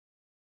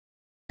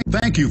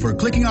Thank you for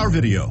clicking our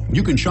video.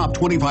 You can shop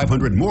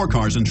 2,500 more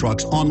cars and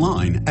trucks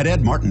online at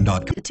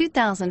edmartin.com. The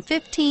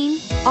 2015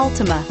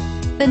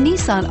 Altima. The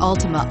Nissan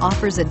Altima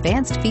offers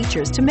advanced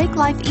features to make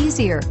life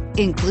easier,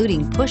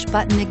 including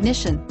push-button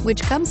ignition,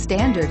 which comes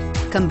standard.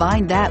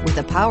 Combine that with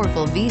a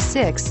powerful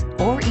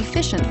V6 or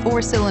efficient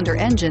 4-cylinder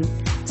engine,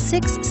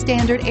 6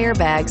 standard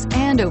airbags,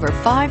 and over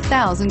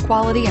 5,000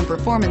 quality and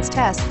performance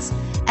tests,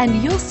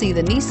 and you'll see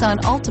the Nissan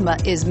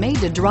Altima is made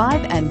to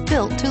drive and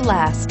built to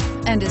last,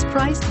 and is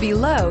priced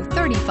below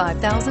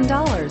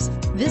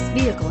 $35,000. This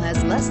vehicle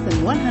has less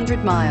than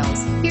 100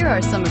 miles. Here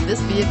are some of this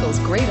vehicle's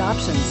great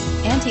options: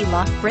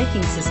 anti-lock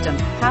braking system,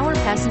 power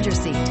passenger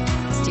seat,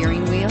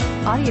 steering wheel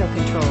audio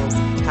controls,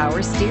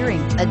 power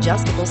steering,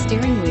 adjustable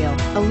steering wheel,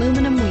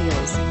 aluminum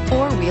wheels,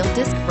 4-wheel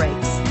disc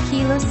brakes,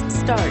 keyless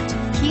start,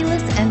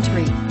 keyless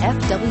entry,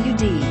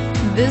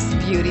 FWD. This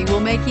beauty will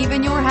make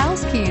even your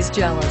house keys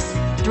jealous.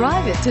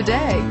 Drive it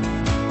today.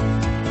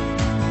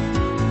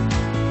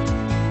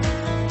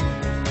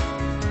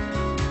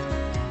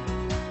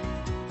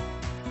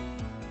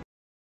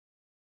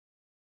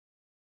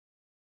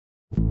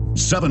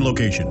 Seven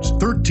locations,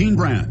 13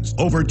 brands,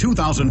 over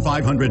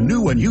 2,500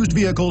 new and used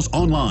vehicles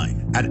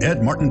online at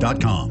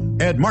edmartin.com.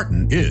 Ed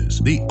Martin is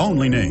the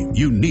only name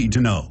you need to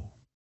know.